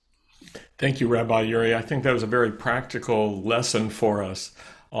Thank you, Rabbi Yuri. I think that was a very practical lesson for us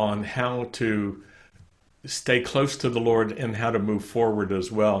on how to stay close to the Lord and how to move forward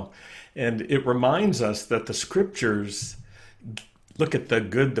as well. And it reminds us that the scriptures look at the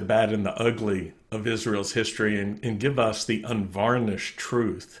good, the bad, and the ugly of Israel's history and give us the unvarnished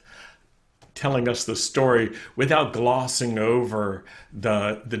truth, telling us the story without glossing over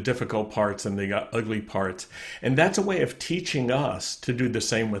the difficult parts and the ugly parts. And that's a way of teaching us to do the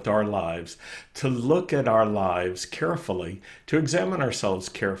same with our lives, to look at our lives carefully, to examine ourselves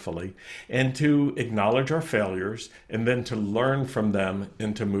carefully, and to acknowledge our failures, and then to learn from them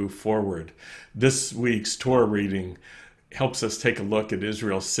and to move forward. This week's Torah reading helps us take a look at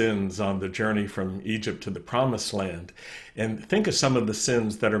Israel's sins on the journey from Egypt to the Promised Land. And think of some of the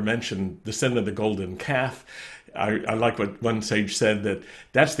sins that are mentioned. The sin of the golden calf. I like what one sage said, that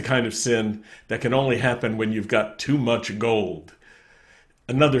that's the kind of sin that can only happen when you've got too much gold.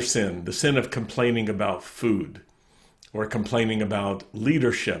 Another sin, the sin of complaining about food or complaining about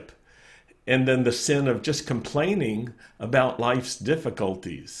leadership. And then the sin of just complaining about life's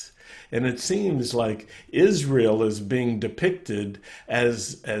difficulties. And it seems like Israel is being depicted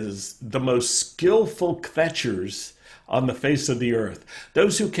as the most skillful kvetchers on the face of the earth,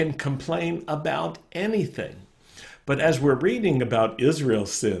 those who can complain about anything. But as we're reading about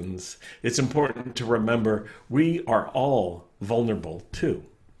Israel's sins, it's important to remember we are all vulnerable too.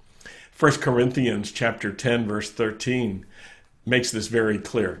 1 Corinthians chapter 10, verse 13 makes this very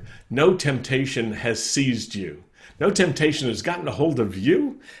clear. No temptation has seized you. No temptation has gotten a hold of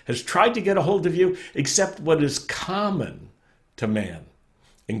you, has tried to get a hold of you, except what is common to man.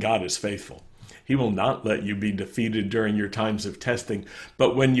 And God is faithful. He will not let you be defeated during your times of testing.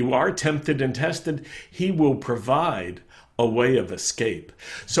 But when you are tempted and tested, he will provide a way of escape.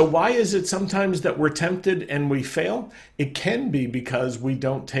 So why is it sometimes that we're tempted and we fail? It can be because we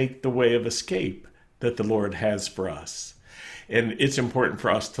don't take the way of escape that the Lord has for us. And it's important for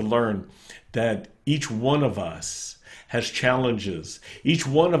us to learn that each one of us has challenges. Each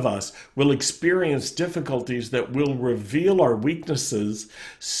one of us will experience difficulties that will reveal our weaknesses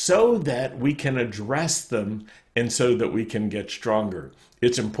so that we can address them and so that we can get stronger.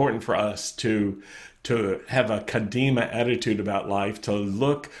 It's important for us to have a kadima attitude about life, to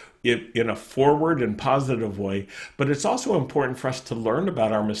look in a forward and positive way, but it's also important for us to learn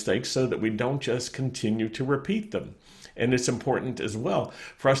about our mistakes so that we don't just continue to repeat them. And it's important as well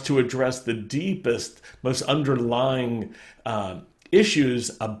for us to address the deepest, most underlying issues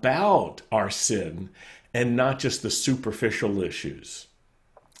about our sin and not just the superficial issues.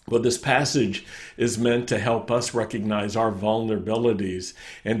 Well, this passage is meant to help us recognize our vulnerabilities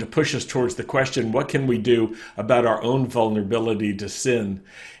and to push us towards the question, what can we do about our own vulnerability to sin?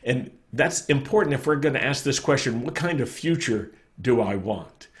 And that's important if we're going to ask this question, what kind of future do I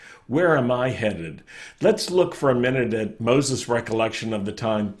want? Where am I headed? Let's look for a minute at Moses' recollection of the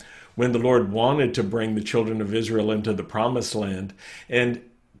time when the Lord wanted to bring the children of Israel into the Promised Land, and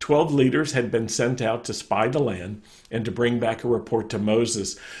 12 leaders had been sent out to spy the land and to bring back a report to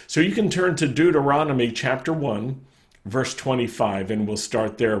Moses. So you can turn to Deuteronomy chapter 1, verse 25, and we'll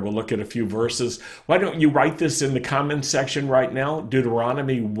start there. We'll look at a few verses. Why don't you write this in the comments section right now?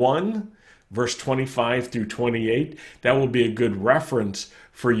 Deuteronomy 1, verse 25 through 28. That will be a good reference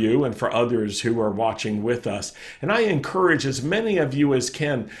for you and for others who are watching with us. And I encourage as many of you as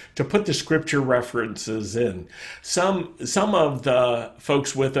can to put the scripture references in. Some of the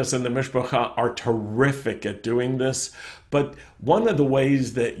folks with us in the Mishpacha are terrific at doing this, but one of the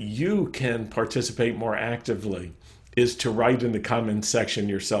ways that you can participate more actively is to write in the comments section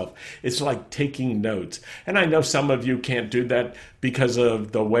yourself. It's like taking notes. And I know some of you can't do that because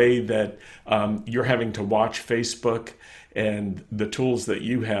of the way that you're having to watch Facebook and the tools that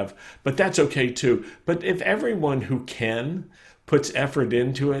you have, but that's okay too. But if everyone who can puts effort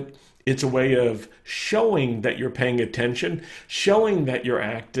into it, it's a way of showing that you're paying attention, showing that you're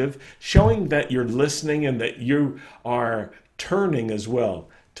active, showing that you're listening and that you are turning as well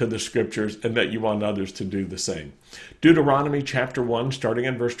to the scriptures and that you want others to do the same. Deuteronomy chapter 1, starting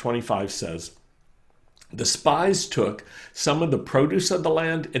in verse 25 says, "The spies took some of the produce of the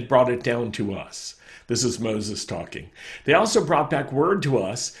land and brought it down to us." This is Moses talking. "They also brought back word to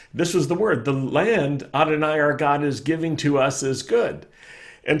us." This was the word. "The land Adonai our God is giving to us is good."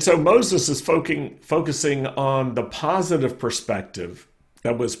 And so Moses is focusing on the positive perspective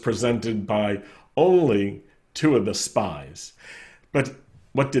that was presented by only two of the spies. But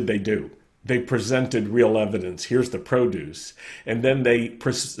what did they do? They presented real evidence. Here's the produce. And then they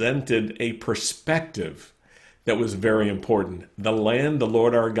presented a perspective that was very important. The land the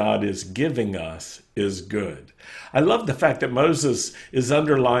Lord our God is giving us is good. I love the fact that Moses is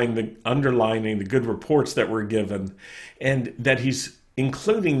underlining the good reports that were given, and that he's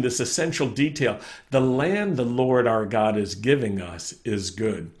including this essential detail. The land the Lord our God is giving us is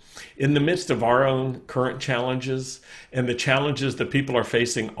good. In the midst of our own current challenges and the challenges that people are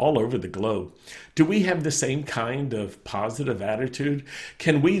facing all over the globe, do we have the same kind of positive attitude?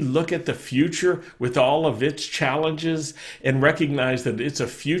 Can we look at the future with all of its challenges and recognize that it's a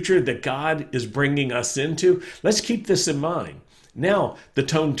future that God is bringing us into? Let's keep this in mind. Now the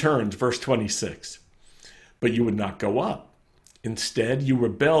tone turns, verse 26. But you would not go up. Instead, you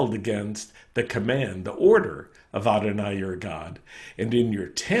rebelled against the command, the order of Adonai your God, and in your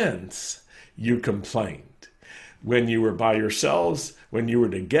tents you complained. When you were by yourselves, when you were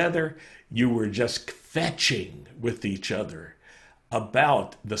together, you were just fetching with each other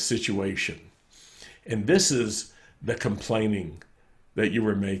about the situation. And this is the complaining that you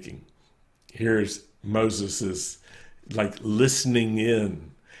were making. Here's Moses is like listening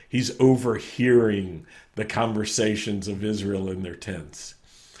in. He's overhearing the conversations of Israel in their tents.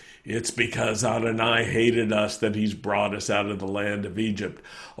 It's because Adonai hated us that he's brought us out of the land of Egypt,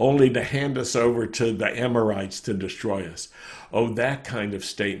 only to hand us over to the Amorites to destroy us. Oh, that kind of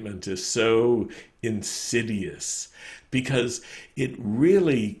statement is so insidious because it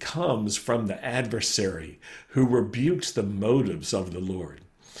really comes from the adversary who rebukes the motives of the Lord.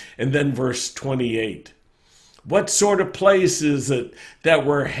 And then verse 28, what sort of place is it that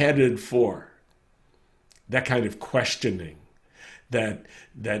we're headed for? That kind of questioning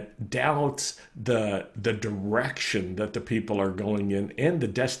that doubts the direction that the people are going in and the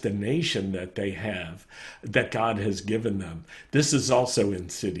destination that they have, that God has given them. This is also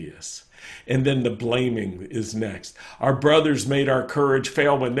insidious. And then the blaming is next. Our brothers made our courage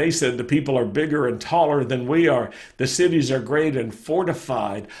fail when they said the people are bigger and taller than we are. The cities are great and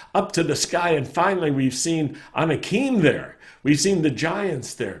fortified up to the sky. And finally, we've seen Anakim there. We've seen the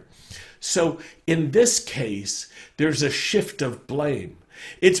giants there. So in this case, there's a shift of blame.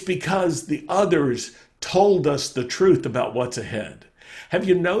 It's because the others told us the truth about what's ahead. Have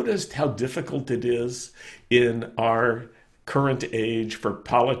you noticed how difficult it is in our current age for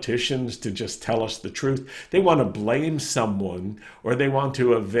politicians to just tell us the truth? They want to blame someone or they want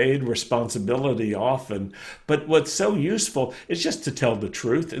to evade responsibility often. But what's so useful is just to tell the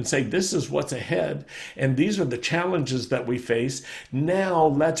truth and say, this is what's ahead and these are the challenges that we face. Now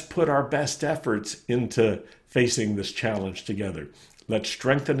let's put our best efforts into facing this challenge together. Let's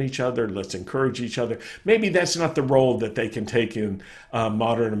strengthen each other. Let's encourage each other. Maybe that's not the role that they can take in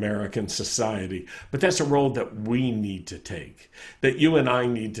modern American society, but that's a role that we need to take, that you and I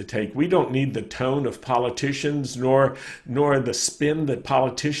need to take. We don't need the tone of politicians, nor the spin that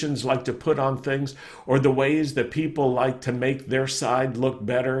politicians like to put on things, or the ways that people like to make their side look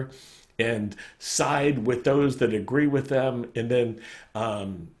better and side with those that agree with them, and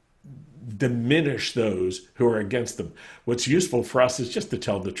then diminish those who are against them. What's useful for us is just to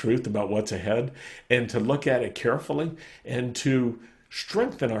tell the truth about what's ahead and to look at it carefully and to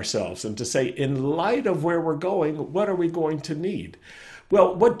strengthen ourselves and to say, in light of where we're going, what are we going to need?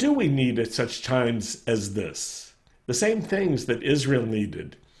 Well, what do we need at such times as this? The same things that Israel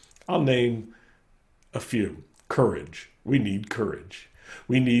needed. I'll name a few. Courage. We need courage.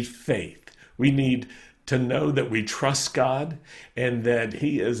 We need faith. We need to know that we trust God and that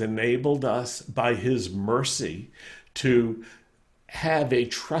he has enabled us by his mercy to have a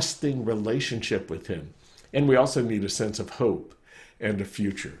trusting relationship with him. And we also need a sense of hope and a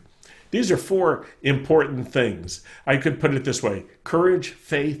future. These are four important things. I could put it this way: courage,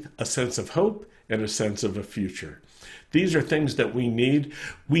 faith, a sense of hope, and a sense of a future. These are things that we need.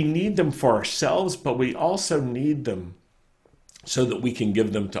 We need them for ourselves, but we also need them so that we can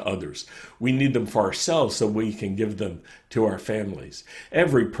give them to others. We need them for ourselves so we can give them to our families.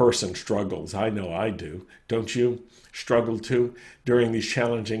 Every person struggles. I know I do. Don't you struggle too during these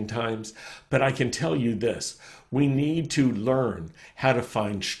challenging times? But I can tell you this: we need to learn how to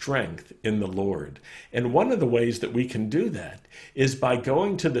find strength in the Lord. And one of the ways that we can do that is by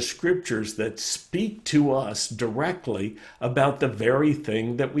going to the scriptures that speak to us directly about the very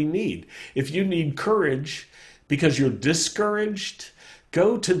thing that we need. If you need courage because you're discouraged,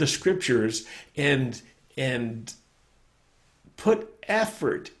 go to the scriptures and put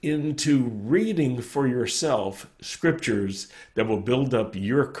effort into reading for yourself scriptures that will build up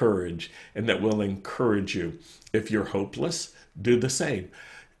your courage and that will encourage you. If you're hopeless, do the same.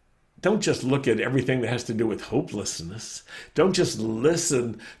 Don't just look at everything that has to do with hopelessness. Don't just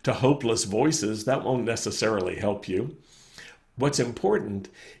listen to hopeless voices. That won't necessarily help you. What's important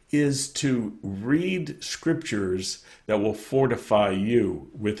is to read scriptures that will fortify you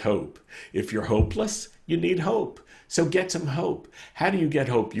with hope. If you're hopeless, you need hope. So get some hope. How do you get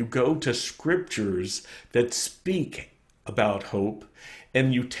hope? You go to scriptures that speak about hope,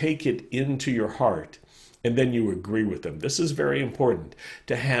 and you take it into your heart, and then you agree with them. This is very important,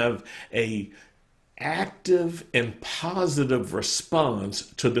 to have a active and positive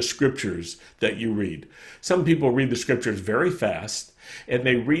response to the scriptures that you read. Some people read the scriptures very fast, and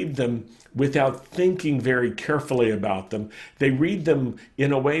they read them without thinking very carefully about them. They read them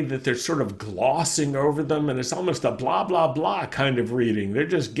in a way that they're sort of glossing over them, and it's almost a blah, blah, blah kind of reading. They're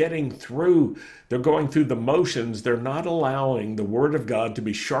just getting through, they're going through the motions. They're not allowing the Word of God to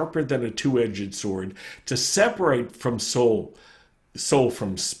be sharper than a two-edged sword, to separate from soul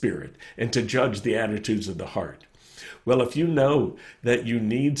from spirit, and to judge the attitudes of the heart. Well, if you know that you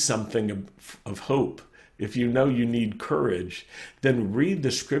need something of hope, if you know you need courage, then read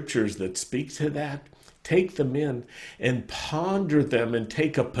the scriptures that speak to that, take them in and ponder them and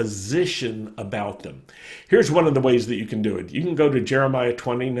take a position about them. Here's one of the ways that you can do it. You can go to Jeremiah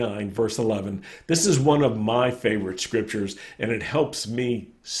 29, verse 11. This is one of my favorite scriptures, and it helps me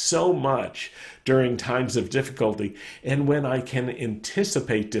so much during times of difficulty and when I can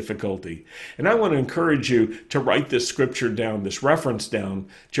anticipate difficulty. And I want to encourage you to write this scripture down, this reference down,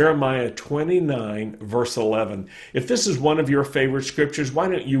 Jeremiah 29, verse 11. If this is one of your favorite scriptures, why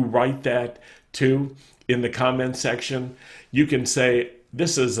don't you write that too in the comment section? You can say,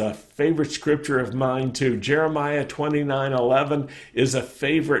 this is a favorite scripture of mine too. Jeremiah 29:11 is a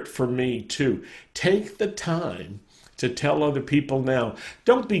favorite for me too. Take the time to tell other people now.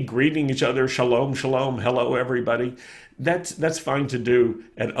 Don't be greeting each other, shalom, shalom, hello everybody. That's fine to do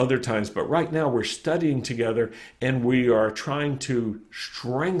at other times, but right now we're studying together and we are trying to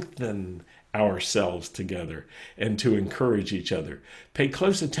strengthen ourselves together and to encourage each other. Pay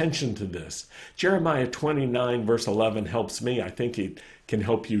close attention to this. Jeremiah 29 verse 11 helps me. I think it can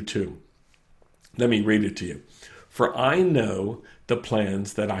help you too. Let me read it to you. For I know the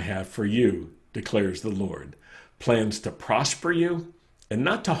plans that I have for you, declares the Lord. Plans to prosper you and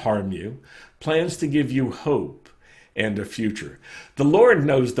not to harm you. Plans to give you hope and a future. The Lord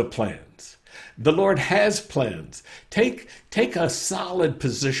knows the plans. The Lord has plans. Take a solid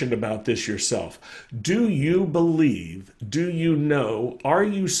position about this yourself. Do you believe? Do you know? Are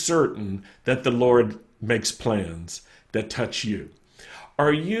you certain that the Lord makes plans that touch you?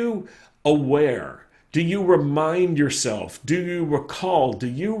 Are you aware? Do you remind yourself? Do you recall? Do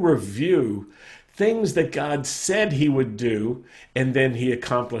you review things that God said he would do, and then he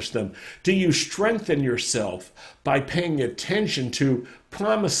accomplished them? Do you strengthen yourself by paying attention to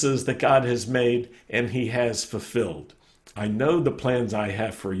promises that God has made and he has fulfilled? I know the plans I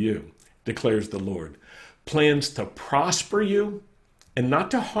have for you, declares the Lord. Plans to prosper you and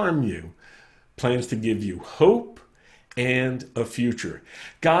not to harm you. Plans to give you hope and a future.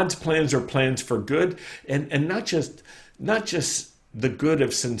 God's plans are plans for good, and not just the good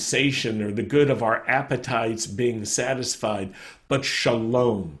of sensation or the good of our appetites being satisfied, but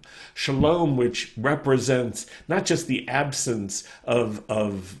shalom. Shalom, which represents not just the absence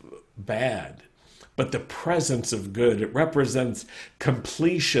of bad, but the presence of good. It represents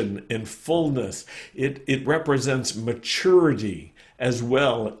completion and fullness. It represents maturity as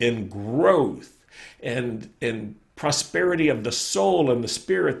well, in growth and prosperity of the soul and the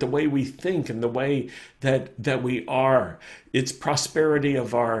spirit, the way we think and the way that we are. It's prosperity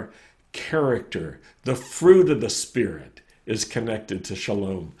of our character. The fruit of the Spirit is connected to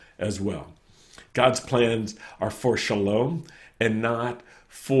shalom as well. God's plans are for shalom and not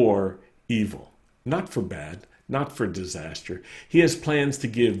for evil, not for bad, not for disaster. He has plans to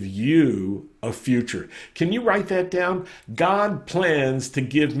give you a future. Can you write that down? God plans to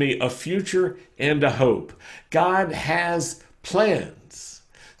give me a future and a hope. God has plans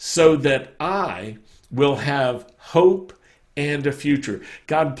so that I will have hope and a future.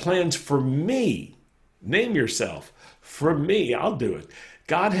 God plans for me. Name yourself. For me, I'll do it.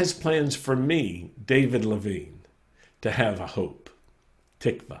 God has plans for me, David Levine, to have a hope,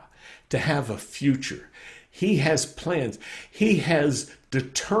 tikva, to have a future. He has plans. He has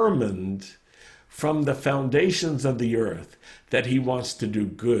determined from the foundations of the earth that he wants to do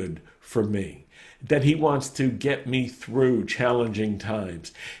good for me, that he wants to get me through challenging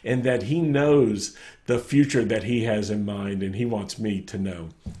times, and that he knows the future that he has in mind, and he wants me to know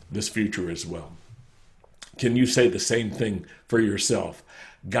this future as well. Can you say the same thing for yourself?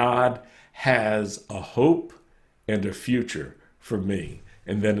 God has a hope and a future for me,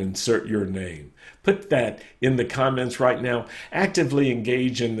 and then insert your name. Put that in the comments right now. Actively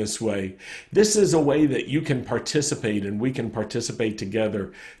engage in this way. This is a way that you can participate, and we can participate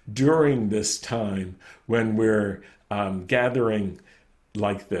together during this time when we're gathering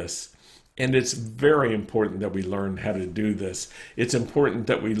like this. And it's very important that we learn how to do this. It's important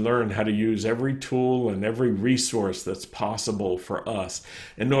that we learn how to use every tool and every resource that's possible for us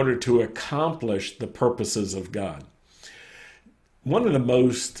in order to accomplish the purposes of God. One of the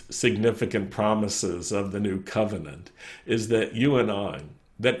most significant promises of the new covenant is that you and I,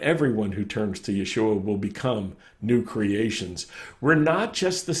 that everyone who turns to Yeshua will become new creations. We're not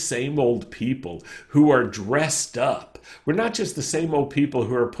just the same old people who are dressed up. We're not just the same old people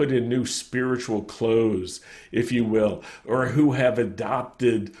who are put in new spiritual clothes, if you will, or who have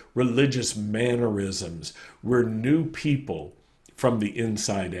adopted religious mannerisms. We're new people from the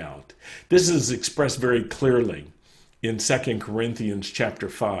inside out. This is expressed very clearly in 2 Corinthians chapter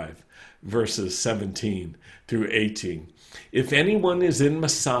 5, verses 17 through 18. If anyone is in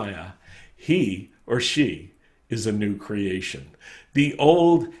Messiah, he or she is a new creation. The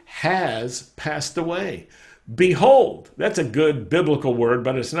old has passed away. Behold, that's a good biblical word,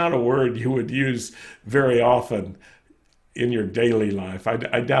 but it's not a word you would use very often in your daily life. I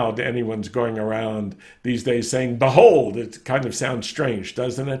doubt anyone's going around these days saying, behold. It kind of sounds strange,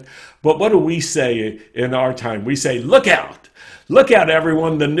 doesn't it? But what do we say in our time? We say, look out. Look out,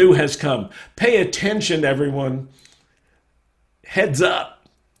 everyone. The new has come. Pay attention, everyone. Heads up.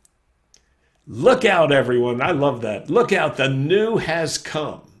 Look out, everyone. I love that. Look out. The new has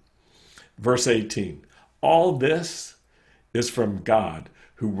come. Verse 18. All this is from God,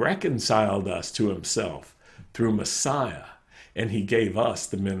 who reconciled us to himself through Messiah, and he gave us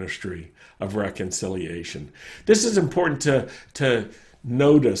the ministry of reconciliation. This is important to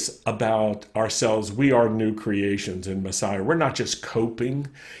notice about ourselves. We are new creations in Messiah. We're not just coping.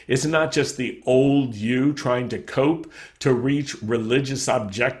 It's not just the old you trying to cope to reach religious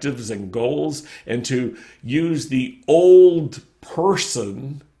objectives and goals and to use the old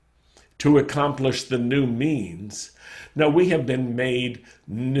person to accomplish the new means. No, we have been made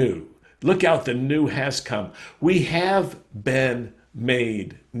new. Look out, the new has come. We have been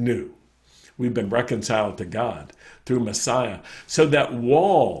made new. We've been reconciled to God through Messiah. So that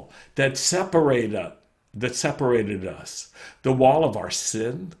wall that separated us, the wall of our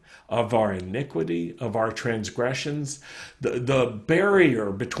sin, of our iniquity, of our transgressions, the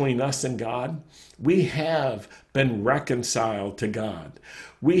barrier between us and God, we have been reconciled to God.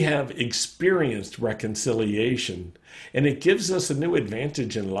 We have experienced reconciliation, and it gives us a new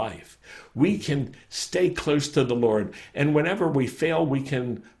advantage in life. We can stay close to the Lord, and whenever we fail, we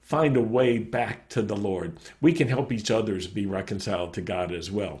can find a way back to the Lord. We can help each other be reconciled to God as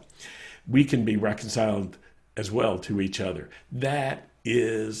well. We can be reconciled as well to each other. That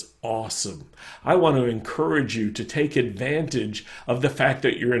is awesome. I want to encourage you to take advantage of the fact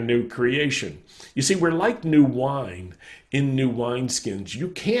that you're a new creation. You see, we're like new wine in new wineskins. You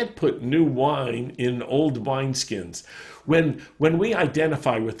can't put new wine in old wineskins. When we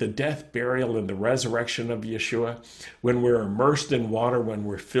identify with the death, burial, and the resurrection of Yeshua, when we're immersed in water, when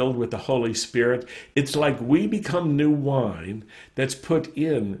we're filled with the Holy Spirit, it's like we become new wine that's put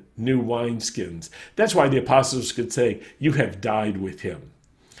in new wineskins. That's why the apostles could say, you have died with him,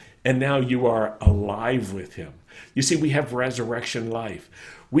 and now you are alive with him. You see, we have resurrection life.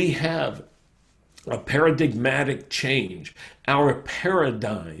 We have a paradigmatic change. Our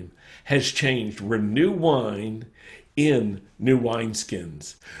paradigm has changed. We're new wine in new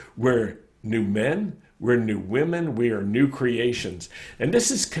wineskins. We're new men, we're new women, we are new creations. And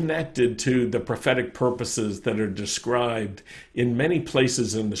this is connected to the prophetic purposes that are described in many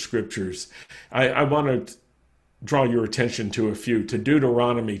places in the scriptures. I want to draw your attention to a few, to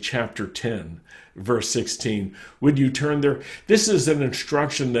Deuteronomy chapter 10, verse 16. Would you turn there? This is an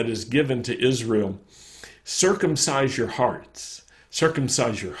instruction that is given to Israel. Circumcise your hearts.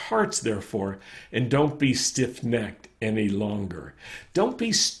 Circumcise your hearts, therefore, and don't be stiff-necked any longer. Don't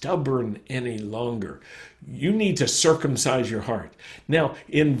be stubborn any longer. You need to circumcise your heart. Now,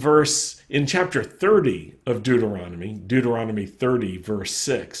 in chapter 30 of Deuteronomy 30, verse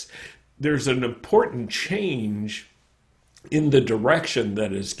 6, there's an important change in the direction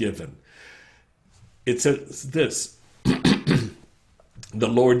that is given. It says this, the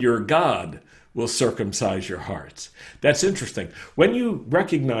Lord your God will circumcise your hearts. That's interesting. When you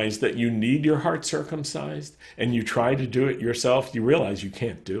recognize that you need your heart circumcised and you try to do it yourself, you realize you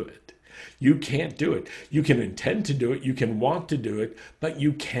can't do it. You can't do it. You can intend to do it, you can want to do it, but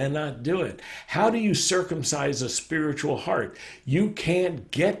you cannot do it. How do you circumcise a spiritual heart? You can't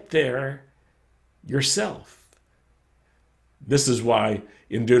get there yourself. This is why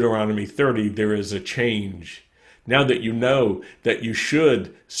in Deuteronomy 30 there is a change. Now that you know that you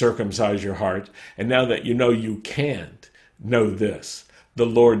should circumcise your heart, and now that you know you can't, know this: the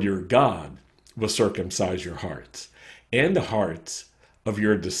Lord your God will circumcise your hearts and the hearts of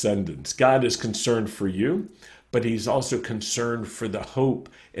your descendants. God is concerned for you, but he's also concerned for the hope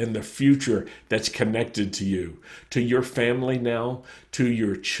and the future that's connected to you, to your family now, to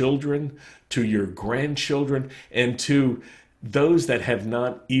your children, to your grandchildren, and to those that have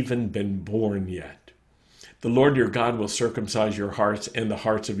not even been born yet. The Lord your God will circumcise your hearts and the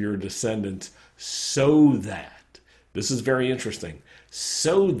hearts of your descendants so that, this is very interesting,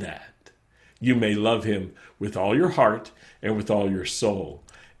 so that you may love him with all your heart and with all your soul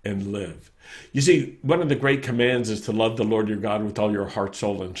and live. You see, one of the great commands is to love the Lord your God with all your heart,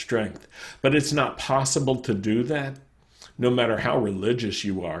 soul, and strength. But it's not possible to do that no matter how religious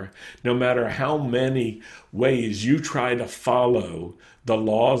you are, no matter how many ways you try to follow the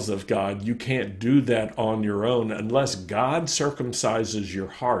laws of God. You can't do that on your own. Unless God circumcises your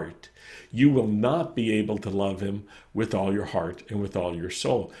heart, you will not be able to love him with all your heart and with all your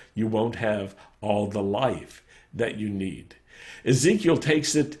soul. You won't have all the life that you need. Ezekiel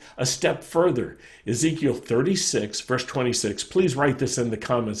takes it a step further. Ezekiel 36, verse 26. Please write this in the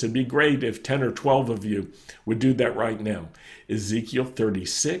comments. It'd be great if 10 or 12 of you would do that right now. Ezekiel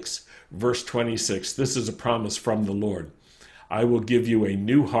 36, verse 26. This is a promise from the Lord. I will give you a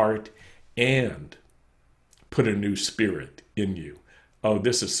new heart and put a new spirit in you. Oh,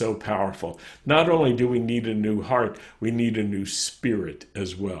 this is so powerful. Not only do we need a new heart, we need a new spirit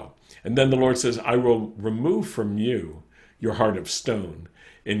as well. And then the Lord says, I will remove from you your heart of stone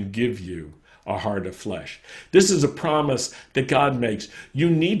and give you a heart of flesh. This is a promise that God makes. You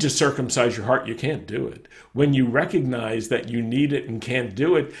need to circumcise your heart. You can't do it. When you recognize that you need it and can't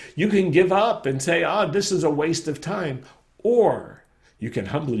do it, you can give up and say, this is a waste of time. Or you can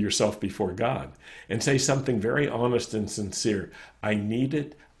humble yourself before God and say something very honest and sincere. I need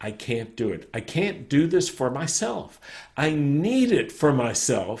it. I can't do it. I can't do this for myself. I need it for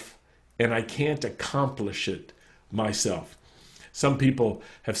myself, and I can't accomplish it myself. Some people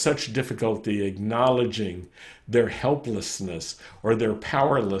have such difficulty acknowledging their helplessness or their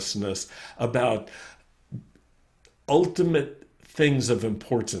powerlessness about ultimate things of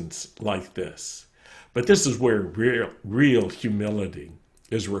importance like this. But this is where real humility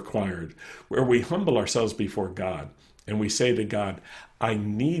is required, where we humble ourselves before God and we say to God, I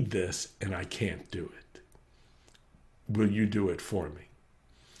need this and I can't do it. Will you do it for me?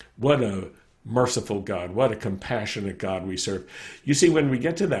 What a merciful God, what a compassionate God we serve. You see, when we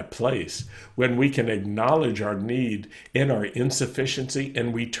get to that place, when we can acknowledge our need and our insufficiency,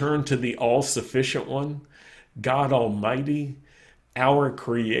 and we turn to the all-sufficient one, God Almighty, our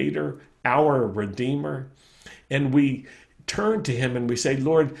Creator, our Redeemer, and we turn to him and we say,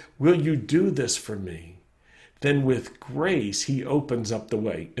 Lord, will you do this for me? Then with grace, he opens up the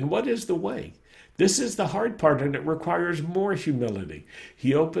way. And what is the way? This is the hard part, and it requires more humility.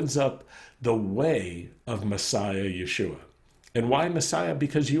 He opens up the way of Messiah Yeshua. And why Messiah?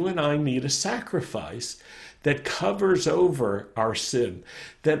 Because you and I need a sacrifice that covers over our sin,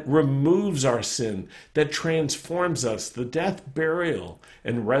 that removes our sin, that transforms us. The death, burial,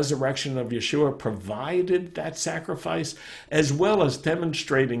 and resurrection of Yeshua provided that sacrifice, as well as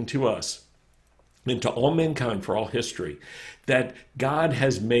demonstrating to us and to all mankind for all history that God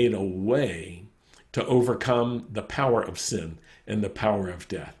has made a way to overcome the power of sin and the power of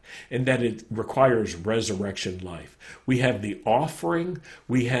death, and that it requires resurrection life. We have the offering,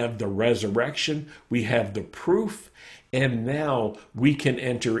 we have the resurrection, we have the proof, and now we can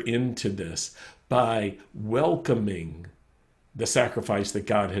enter into this by welcoming the sacrifice that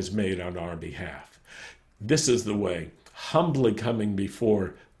God has made on our behalf. This is the way, humbly coming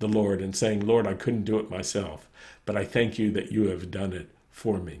before the Lord and saying, Lord, I couldn't do it myself, but I thank you that you have done it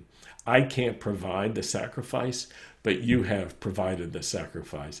for me. I can't provide the sacrifice, but you have provided the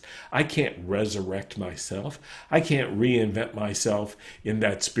sacrifice. I can't resurrect myself. I can't reinvent myself in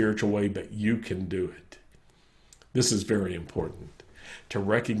that spiritual way, but you can do it. This is very important, to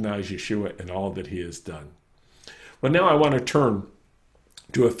recognize Yeshua and all that he has done. Well, now I want to turn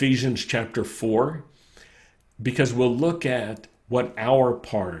to Ephesians chapter 4, because we'll look at what our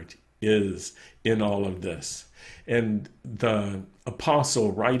part is in all of this. And the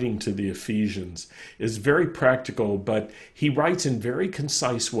apostle writing to the Ephesians is very practical, but he writes in very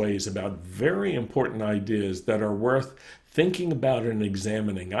concise ways about very important ideas that are worth thinking about and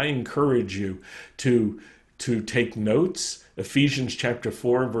examining. I encourage you to take notes, Ephesians chapter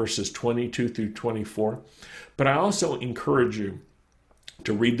 4, verses 22 through 24. But I also encourage you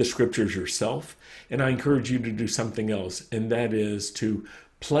to read the scriptures yourself. And I encourage you to do something else, and that is to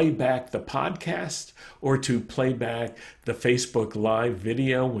play back the podcast or to play back the Facebook Live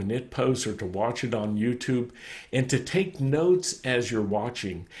video when it posts, or to watch it on YouTube, and to take notes as you're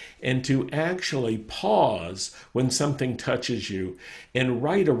watching, and to actually pause when something touches you and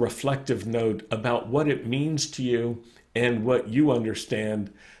write a reflective note about what it means to you and what you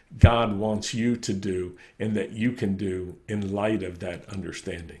understand God wants you to do and that you can do in light of that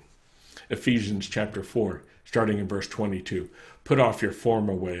understanding. Ephesians chapter 4, starting in verse 22. Put off your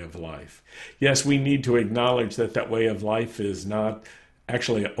former way of life. Yes, we need to acknowledge that that way of life is not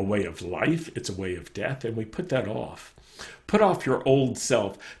actually a way of life, it's a way of death, and we put that off. Put off your old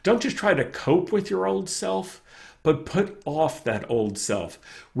self. Don't just try to cope with your old self, but put off that old self,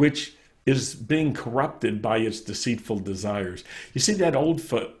 which is being corrupted by its deceitful desires. You see, that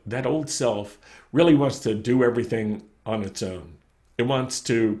old self really wants to do everything on its own. It wants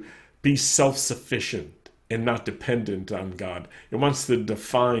to be self-sufficient and not dependent on God. It wants to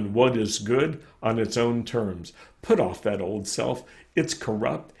define what is good on its own terms. Put off that old self. It's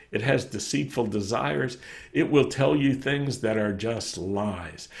corrupt. It has deceitful desires. It will tell you things that are just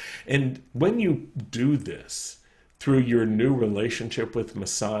lies. And when you do this through your new relationship with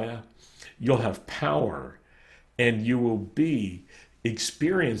Messiah, you'll have power and you will be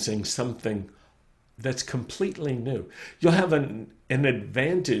experiencing something that's completely new. You'll have an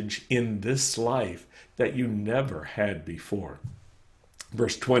advantage in this life that you never had before.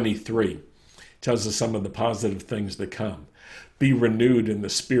 Verse 23 tells us some of the positive things that come. Be renewed in the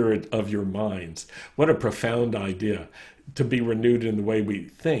spirit of your minds. What a profound idea, to be renewed in the way we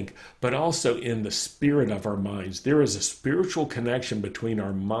think, but also in the spirit of our minds. There is a spiritual connection between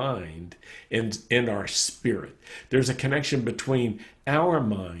our mind and our spirit. There's a connection between our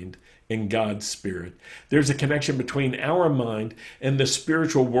mind and God's spirit. There's a connection between our mind and the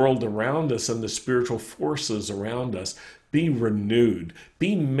spiritual world around us and the spiritual forces around us. Be renewed.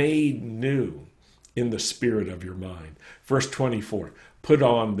 Be made new in the spirit of your mind. Verse 24, put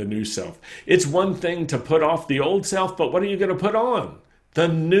on the new self. It's one thing to put off the old self, but what are you going to put on? The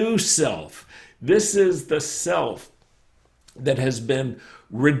new self. This is the self that has been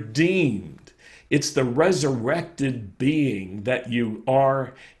redeemed. It's the resurrected being that you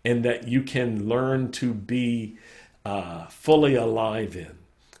are and that you can learn to be fully alive in.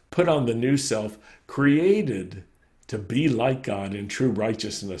 Put on the new self, created to be like God in true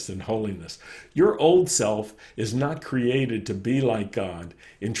righteousness and holiness. Your old self is not created to be like God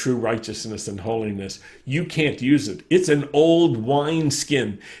in true righteousness and holiness. You can't use it. It's an old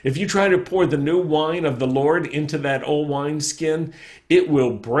wineskin. If you try to pour the new wine of the Lord into that old wineskin, it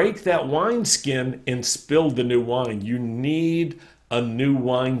will break that wineskin and spill the new wine. You need a new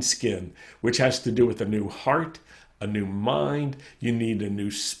wineskin, which has to do with a new heart, a new mind. You need a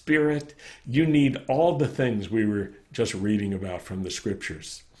new spirit. You need all the things we were just reading about from the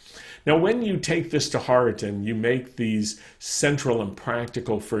scriptures. Now, when you take this to heart and you make these central and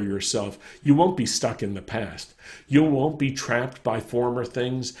practical for yourself, you won't be stuck in the past. You won't be trapped by former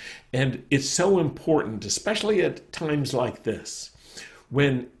things. And it's so important, especially at times like this,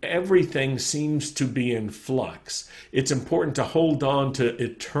 when everything seems to be in flux. It's important to hold on to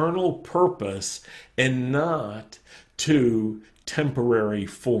eternal purpose and not to temporary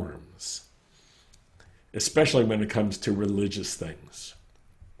forms, especially when it comes to religious things.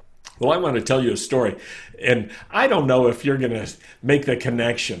 Well, I want to tell you a story, and I don't know if you're going to make the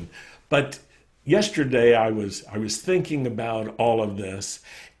connection, but yesterday I was thinking about all of this,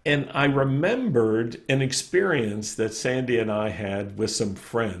 and I remembered an experience that Sandy and I had with some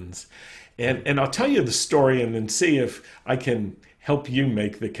friends. And I'll tell you the story and then see if I can help you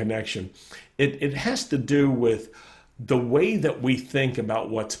make the connection. It has to do with the way that we think about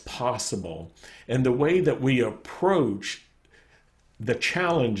what's possible and the way that we approach the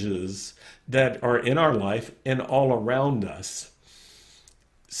challenges that are in our life and all around us.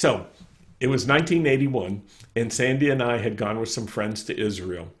 So it was 1981, and Sandy and I had gone with some friends to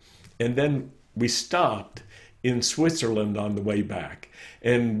Israel. And then we stopped in Switzerland on the way back.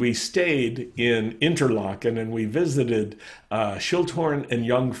 And we stayed in Interlaken, and we visited Schilthorn and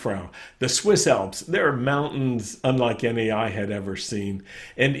Jungfrau, the Swiss Alps. There are mountains unlike any I had ever seen.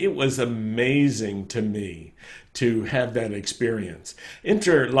 And it was amazing to me to have that experience.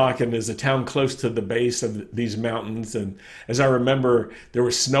 Interlaken is a town close to the base of these mountains. And as I remember, there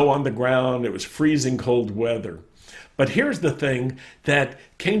was snow on the ground. It was freezing cold weather. But here's the thing that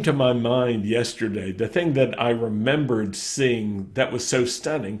came to my mind yesterday, the thing that I remembered seeing that was so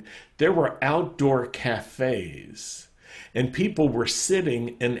stunning. There were outdoor cafes And people were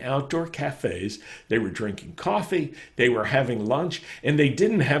sitting in outdoor cafes. They were drinking coffee, they were having lunch, and they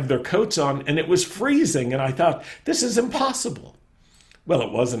didn't have their coats on, and it was freezing. And I thought, this is impossible. Well,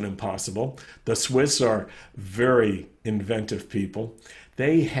 it wasn't impossible. The Swiss are very inventive people.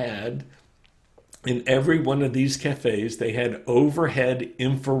 They had, in every one of these cafes, they had overhead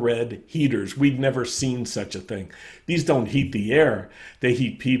infrared heaters. We'd never seen such a thing. These don't heat the air, they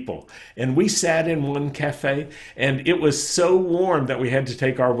heat people. And we sat in one cafe, and it was so warm that we had to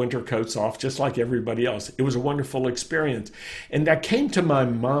take our winter coats off, just like everybody else. It was a wonderful experience. And that came to my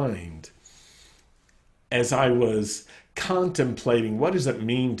mind as I was contemplating, what does it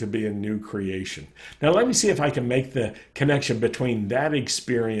mean to be a new creation? Now, let me see if I can make the connection between that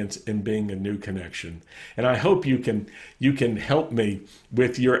experience and being a new connection. And I hope you can help me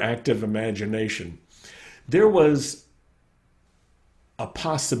with your active imagination. There was a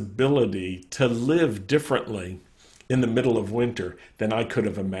possibility to live differently in the middle of winter than I could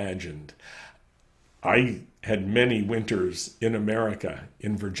have imagined. I had many winters in America,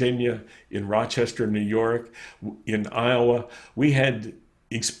 in Virginia, in Rochester, New York, in Iowa. We had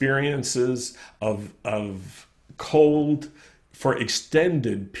experiences of cold for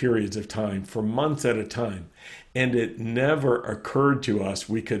extended periods of time, for months at a time. And it never occurred to us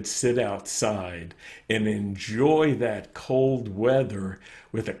we could sit outside and enjoy that cold weather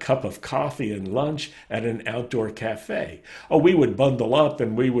with a cup of coffee and lunch at an outdoor cafe. Oh, we would bundle up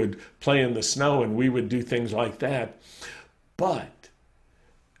and we would play in the snow and we would do things like that. But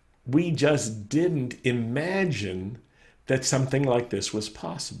we just didn't imagine that something like this was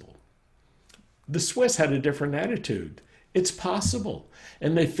possible. The Swiss had a different attitude. It's possible.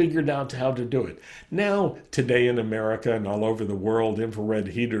 And they figured out how to do it. Now, today in America and all over the world, infrared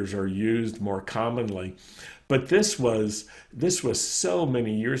heaters are used more commonly. But this was so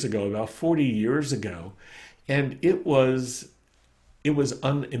many years ago, about 40 years ago, and it was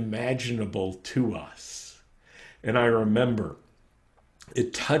unimaginable to us. And I remember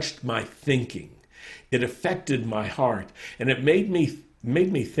it touched my thinking. It affected my heart, and it made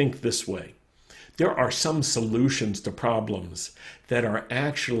me think this way. There are some solutions to problems that are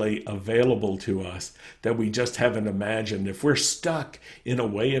actually available to us that we just haven't imagined. If we're stuck in a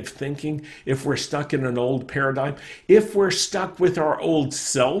way of thinking, if we're stuck in an old paradigm, if we're stuck with our old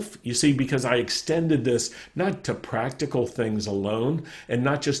self, you see, because I extended this not to practical things alone and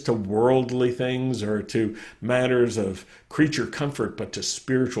not just to worldly things or to matters of creature comfort, but to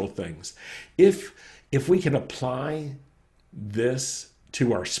spiritual things. If we can apply this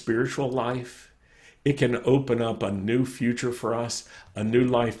to our spiritual life, it can open up a new future for us, a new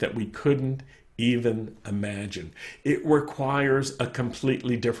life that we couldn't even imagine. It requires a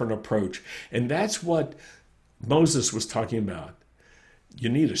completely different approach. And that's what Moses was talking about. You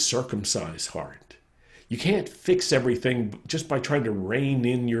need a circumcised heart. You can't fix everything just by trying to rein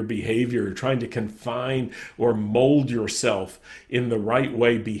in your behavior, trying to confine or mold yourself in the right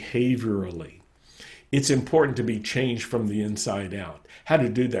way behaviorally. It's important to be changed from the inside out. How to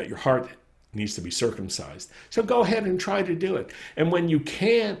do that? Your heart needs to be circumcised. So go ahead and try to do it. And when you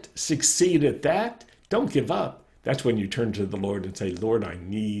can't succeed at that, don't give up. That's when you turn to the Lord and say, Lord, I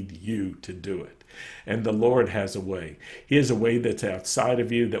need you to do it. And the Lord has a way. He has a way that's outside of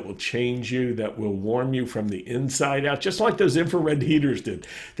you, that will change you, that will warm you from the inside out, just like those infrared heaters did,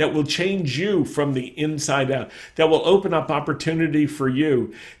 that will change you from the inside out, that will open up opportunity for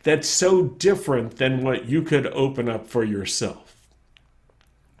you that's so different than what you could open up for yourself.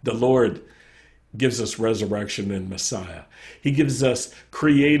 The Lord gives us resurrection in Messiah. He gives us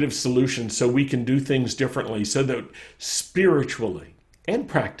creative solutions so we can do things differently, so that spiritually and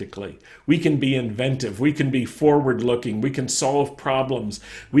practically we can be inventive, we can be forward-looking, we can solve problems,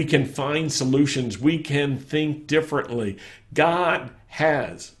 we can find solutions, we can think differently. God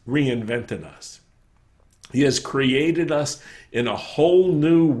has reinvented us. He has created us in a whole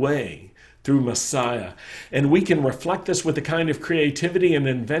new way through Messiah. And we can reflect this with the kind of creativity and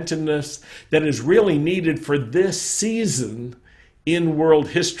inventiveness that is really needed for this season in world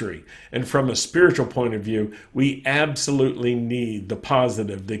history. And from a spiritual point of view, we absolutely need the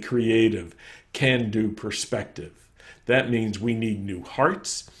positive, the creative, can-do perspective. That means we need new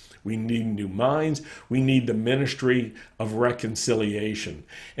hearts, we need new minds, we need the ministry of reconciliation.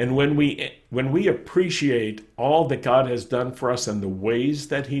 And when we appreciate all that God has done for us and the ways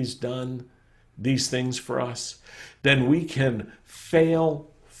that He's done these things for us, then we can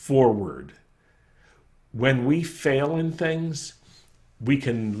fail forward. When we fail in things, we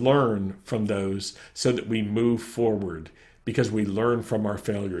can learn from those so that we move forward because we learn from our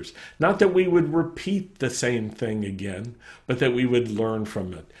failures. Not that we would repeat the same thing again, but that we would learn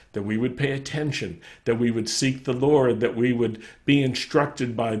from it, that we would pay attention, that we would seek the Lord, that we would be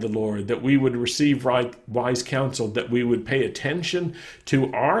instructed by the Lord, that we would receive wise counsel, that we would pay attention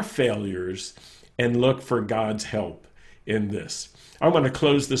to our failures and look for God's help in this. I want to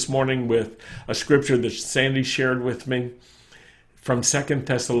close this morning with a scripture that Sandy shared with me from 2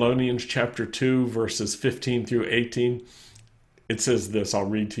 Thessalonians chapter 2, verses 15 through 18. It says this, I'll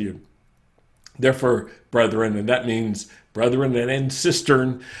read to you. Therefore, brethren, and that means brethren and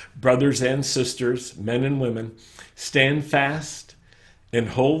sistern, brothers and sisters, men and women, stand fast and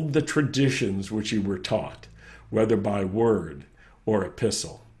hold the traditions which you were taught, whether by word or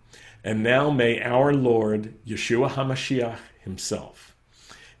epistle. And now may our Lord, Yeshua HaMashiach himself,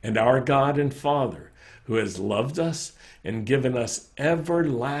 and our God and Father, who has loved us and given us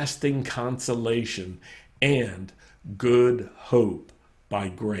everlasting consolation and good hope by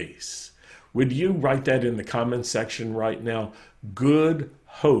grace. Would you write that in the comment section right now? Good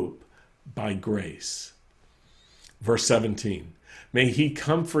hope by grace. Verse 17, may he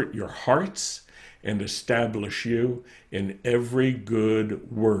comfort your hearts and establish you in every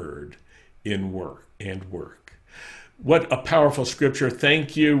good word in work. What a powerful scripture.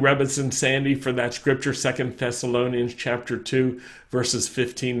 Thank you, Rebitz and Sandy, for that scripture, 2 Thessalonians chapter 2, verses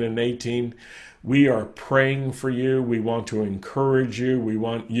 15 and 18. We are praying for you. We want to encourage you. We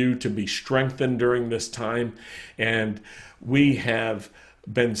want you to be strengthened during this time. And we have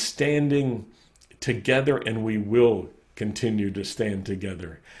been standing together, and we will continue to stand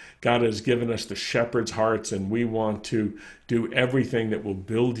together. God has given us the shepherd's hearts, and we want to do everything that will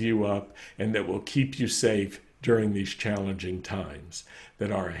build you up and that will keep you safe during these challenging times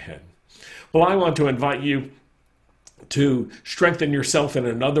that are ahead. Well, I want to invite you to strengthen yourself in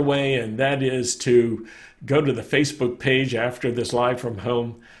another way, and that is to go to the Facebook page after this Live from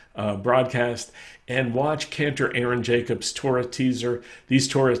Home broadcast and watch Cantor Aaron Jacobs' Torah teaser. These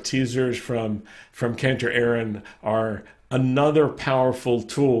Torah teasers from Cantor Aaron are another powerful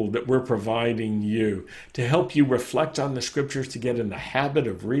tool that we're providing you to help you reflect on the scriptures, to get in the habit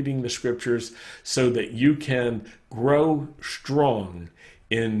of reading the scriptures so that you can grow strong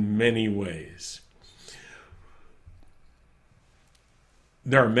in many ways.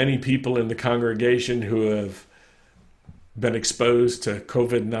 There are many people in the congregation who have been exposed to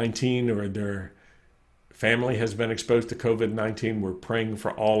COVID-19, or their family has been exposed to COVID-19. We're praying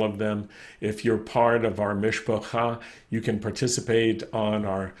for all of them. If you're part of our Mishpocha, you can participate on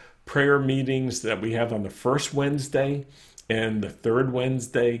our prayer meetings that we have on the first Wednesday and the third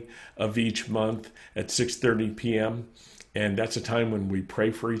Wednesday of each month at 6:30 p.m. And that's a time when we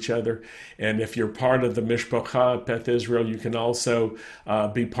pray for each other. And if you're part of the Mishpocha at Beth Israel, you can also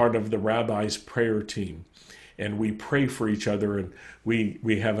be part of the rabbi's prayer team. And we pray for each other, and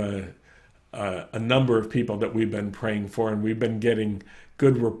we have a number of people that we've been praying for, and we've been getting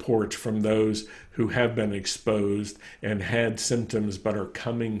good reports from those who have been exposed and had symptoms but are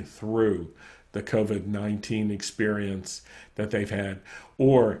coming through the COVID-19 experience that they've had,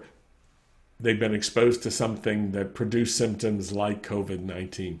 or they've been exposed to something that produced symptoms like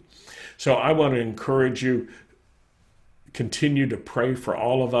COVID-19. So I want to encourage you, continue to pray for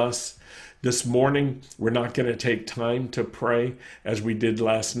all of us. This morning, we're not going to take time to pray as we did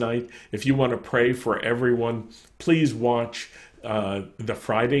last night. If you want to pray for everyone, please watch the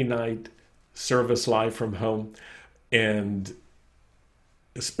Friday night service Live from Home, and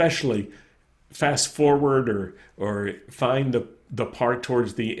especially fast forward or find the part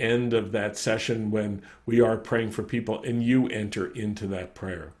towards the end of that session when we are praying for people and you enter into that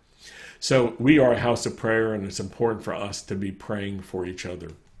prayer. So we are a house of prayer, and it's important for us to be praying for each other.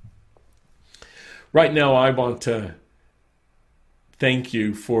 Right now, I want to thank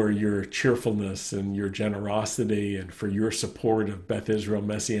you for your cheerfulness and your generosity and for your support of Beth Israel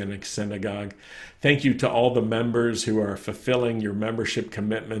Messianic Synagogue. Thank you to all the members who are fulfilling your membership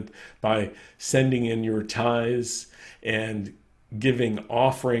commitment by sending in your tithes and giving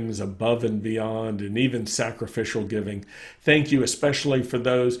offerings above and beyond, and even sacrificial giving. Thank you especially for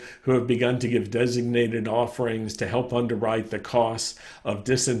those who have begun to give designated offerings to help underwrite the costs of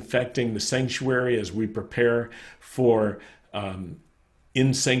disinfecting the sanctuary as we prepare for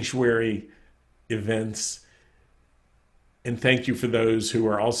in-sanctuary events. And thank you for those who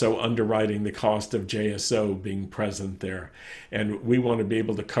are also underwriting the cost of JSO being present there. And we want to be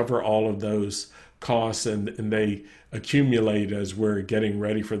able to cover all of those costs, and they accumulate as we're getting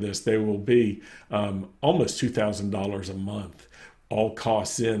ready for this. They will be almost $2,000 a month all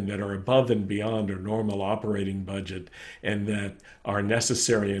costs in that are above and beyond our normal operating budget and that are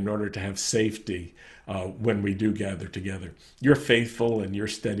necessary in order to have safety when we do gather together. Your faithful and your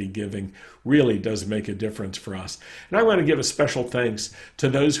steady giving really does make a difference for us. And I want to give a special thanks to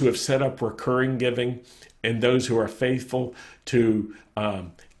those who have set up recurring giving and those who are faithful to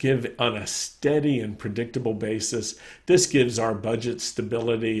give on a steady and predictable basis. This gives our budget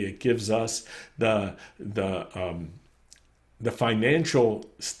stability. It gives us the financial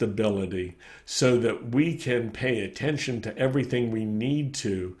stability so that we can pay attention to everything we need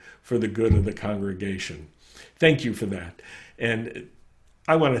to for the good of the congregation. Thank you for that. And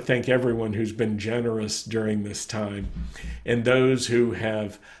I want to thank everyone who's been generous during this time and those who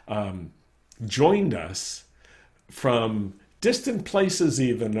have joined us from distant places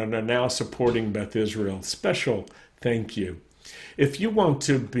even and are now supporting Beth Israel. Special thank you. If you want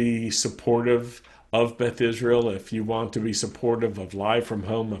to be supportive of Beth Israel, if you want to be supportive of Live from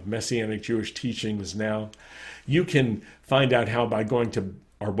Home, of Messianic Jewish Teachings Now, you can find out how by going to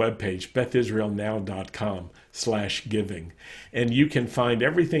our webpage, bethisraelnow.com/giving. And you can find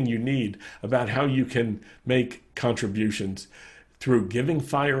everything you need about how you can make contributions through Giving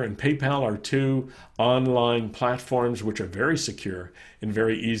Fire and PayPal, are two online platforms which are very secure and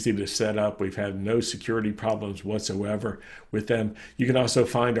very easy to set up. We've had no security problems whatsoever with them. You can also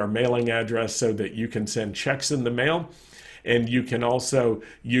find our mailing address so that you can send checks in the mail, and you can also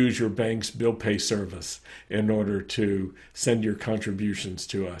use your bank's bill pay service in order to send your contributions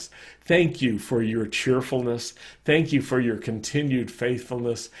to us. Thank you for your cheerfulness. Thank you for your continued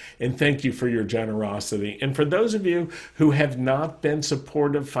faithfulness. And thank you for your generosity. And for those of you who have not been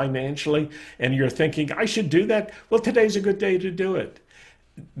supportive financially and you're thinking, I should do that, well, today's a good day to do it.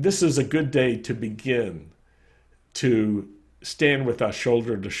 This is a good day to begin to stand with us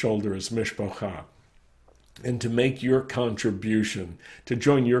shoulder to shoulder as Mishpocha, and to make your contribution, to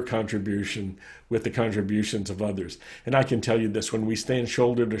join your contribution with the contributions of others. And I can tell you this, when we stand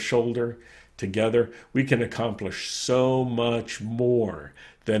shoulder to shoulder together, we can accomplish so much more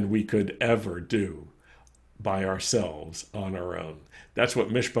than we could ever do by ourselves on our own. That's what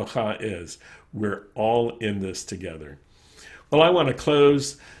Mishpacha is. We're all in this together. Well, I want to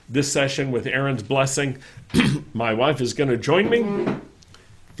close this session with Aaron's blessing. My wife is going to join me.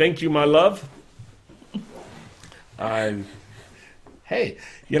 Thank you, my love. Hey,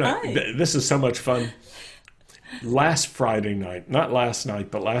 this is so much fun. Last Friday night, not last night,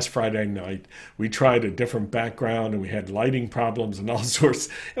 but last Friday night, we tried a different background and we had lighting problems and all sorts.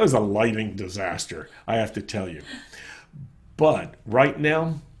 It was a lighting disaster, I have to tell you. But right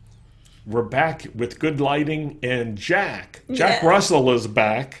now, we're back with good lighting, and Jack Russell is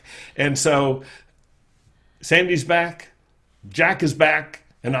back. And so Sandy's back, Jack is back,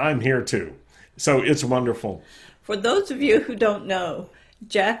 and I'm here too. So it's wonderful. For those of you who don't know,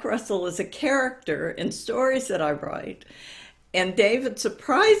 Jack Russell is a character in stories that I write. And David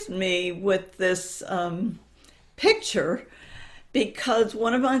surprised me with this picture because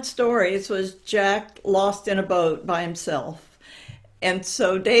one of my stories was Jack lost in a boat by himself. And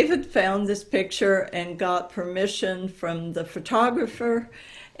so David found this picture and got permission from the photographer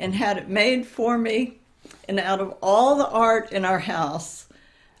and had it made for me. And out of all the art in our house,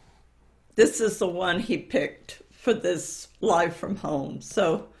 this is the one he picked for this Live from Home.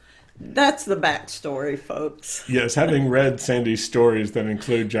 So that's the backstory, folks. Yes, having read Sandy's stories that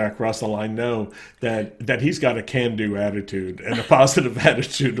include Jack Russell, I know that he's got a can-do attitude and a positive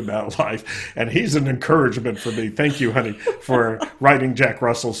attitude about life. And he's an encouragement for me. Thank you, honey, for writing Jack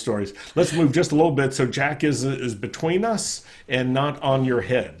Russell stories. Let's move just a little bit so Jack is between us and not on your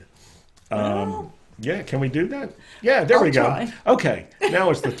head. Yeah, can we do that? Yeah, there we go. Try. Okay,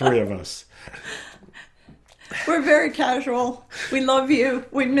 now it's the three of us. We're very casual. We love you.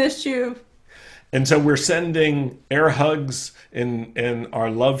 We miss you. And so we're sending air hugs and our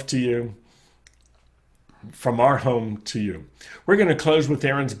love to you from our home to you. We're going to close with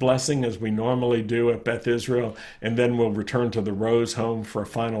Aaron's blessing as we normally do at Beth Israel, and then we'll return to the Rose home for a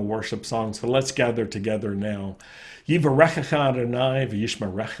final worship song. So let's gather together now. Yivarechecha Adonai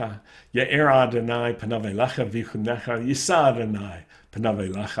v'yishmerecha, Ye'er Adonai panav elecha v'yichunecha, Yisa Adonai panav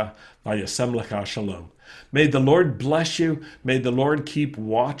elecha v'yasem lecha shalom. May the Lord bless you. May the Lord keep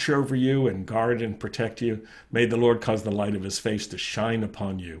watch over you and guard and protect you. May the Lord cause the light of his face to shine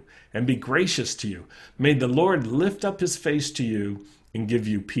upon you and be gracious to you. May the Lord lift up his face to you and give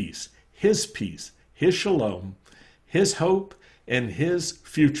you peace, his shalom, his hope, and his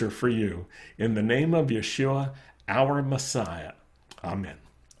future for you. In the name of Yeshua, our Messiah. Amen.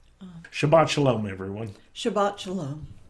 Shabbat shalom, everyone. Shabbat shalom.